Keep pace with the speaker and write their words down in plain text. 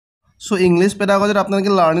so English পেডাগজিত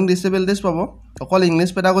আপোনালোকে learning ডিসেবিলিটিজ পাব অকল ইংলিশ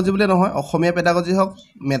পেডাগজি বুলি নহয় অসমীয়া পেডাগজি হওক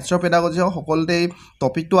মেথছৰ পেডাগজি হওক সকলোতে এই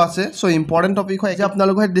টপিকটো আছে সো ইম্পৰ্টেণ্ট টপিক হয় যে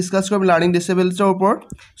আপোনালোকে ডিসকাস কৰিম লাৰ্নিং ডিসেবিলিটিজৰ ওপৰত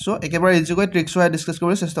সো একেবাৰে ইজিকৈ ট্ৰিক্স হয় ডিসকাস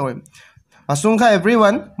কৰিবলৈ চেষ্টা কৰিম আশংকা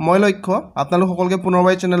এভৰিওয়ান মই লক্ষ্য আপোনালোক সকলোকে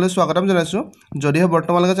পুনৰবাৰ চেনেললৈ স্বাগতম জনাইছো যদিহে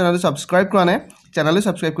বৰ্তমানলৈকে চেনেলটো ছাবস্ক্ৰাইব কৰা নাই চেনেলটো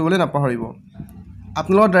ছাবস্ক্ৰাইব কৰিবলৈ নাপাহৰিব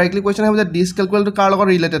আপোনালোকৰ ডাইৰেক্টলি কোৱেশ্চন আহিব যে ডিসক্যালকুলেটৰ কাৰ লগত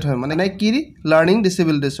ৰিলেটেড হয় মানে কি লাৰ্নিং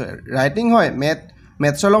ডিসেবিলিটিজ হয় ৰাইটিং হয়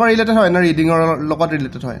মেথছৰ লগত ৰিলেটেড হয় না ৰিডিঙৰ লগত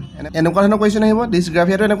ৰিলেটেড হয় এনেকুৱা ধৰণৰ কোৱেশ্চন আহিব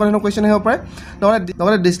ডিসগ্ৰাফিয়াটো এনেকুৱা ধৰণৰ কোৱেশ্চন আহিব পাৰে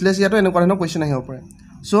লগতে ডিসলেছিয়াটো এনেকুৱা ধৰণৰ কোৱেশ্চন আহিব পাৰে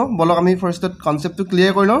সো বলক আমি ফাৰ্ষ্টত কনসেপ্টটো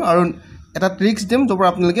ক্লিয়াৰ কৰি লওঁ আৰু এটা ট্ৰিক্স দিম য'ৰ পৰা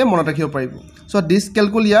আপোনালোকে মনত ৰাখিব পাৰিব সো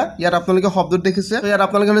ডিসক্যালকুলিয়া ইয়াত আপোনালোকে শব্দটো দেখিছে ইয়াত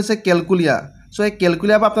আপোনালোকে লৈছে ক্যালকুলিয়া সো এই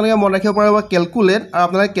ক্যালকুলিয়া পৰা আপোনালোকে মনত ৰাখিব পাৰিব ক্যালকুলেট আৰু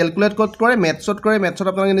আপোনালোকে ক্যালকুলেট ক'ত কৰে মেথছত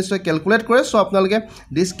আপোনালোকে নিশ্চয় ক্যালকুলেট কৰে সো আপোনালোকে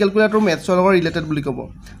ডিসক্যালকুলেটৰ মেথছৰ লগত ৰিলেটেড বুলি ক'ব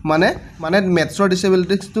মানে মেথছৰ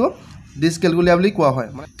ডিসেবিলিটিজটো ডিসক্যালকুলিয়া বুলি কোৱা হয়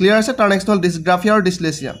মানে ক্লিয়াৰ আছে তাৰ নেক্সট হ'ল ডিসগ্ৰাফিয়া আৰু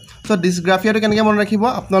ডিসলেছিয়া সো ডিসগ্ৰাফিয়াটো কেনেকৈ মনত ৰাখিব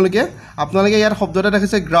আপোনালোকে ইয়াত শব্দ এটা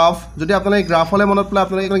দেখিছে গ্ৰাফ যদি আপোনালোকে গ্ৰাফলৈ মনত পেলাই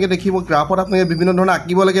আপোনালোকে দেখিব গ্ৰাফত আপোনালোকে বিভিন্ন ধৰণৰ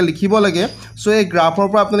আঁকিব লাগে লিখিব লাগে সো এই গ্ৰাফৰ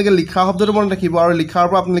পৰা আপোনালোকে লিখা শব্দটো মনত ৰাখিব আৰু লিখাৰ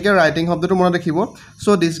পৰা আপোনালোকে ৰাইটিং শব্দটো মনত ৰাখিব সো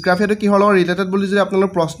ডিসগ্ৰাফিয়াটো কিহৰ লগত ৰিলেটেড বুলি যদি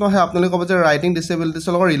আপোনালোকৰ প্ৰশ্ন হয় আপোনালোকে ক'ব যে ৰাইটিং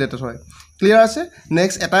ডিসেবিলিটিজৰ লগত ৰিলেটেড হয় ক্লিয়াৰ আছে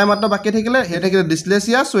নেক্সট এটাই মাত্ৰ বাকি থাকিলে সেই থাকিলে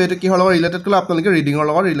ডিসলেছিয়া সো এইটো কিহৰ লগত ৰিলেটেড ক'লে আপোনালোকে ৰিডিঙৰ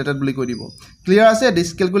লগত ৰিলেটেড বুলি কৈ দিব ক্লিয়াৰ আছে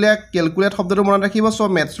ডিসক্যালকুলিয়া ক্যালকুলেট শব্দটো মনত ৰাখিব সো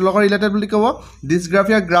মেথছৰ লগত ৰিলেটেড বুলি ক'ব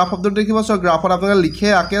ডিসগ্ৰাফিয়া গ্ৰাফ শব্দটো দেখিব সো গ্ৰাফত আপোনালোকে লিখে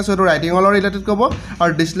আঁকে সো এইটো ৰাইটিঙৰ লগত ৰিলেটেড ক'ব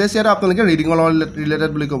আৰু ডিসলেছিয়াটো আপোনালোকে ৰিডিঙৰ লগত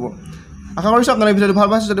ৰিলেটেড বুলি ক'ব আশা কৰিছোঁ আপোনালোকে ভিডিঅ'টো ভাল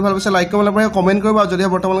পাইছে যদি ভাল পাইছে লাইক কৰিব নাপাহৰিব কমেণ্ট কৰিব আৰু যদি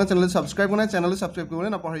বৰ্তমানলৈকে চেনেলটো ছাবস্ক্ৰাইব কৰা নাই চেনেলটো ছাবস্ক্ৰাইব কৰিবলৈ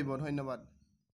নাপাহৰিব ধন্যবাদ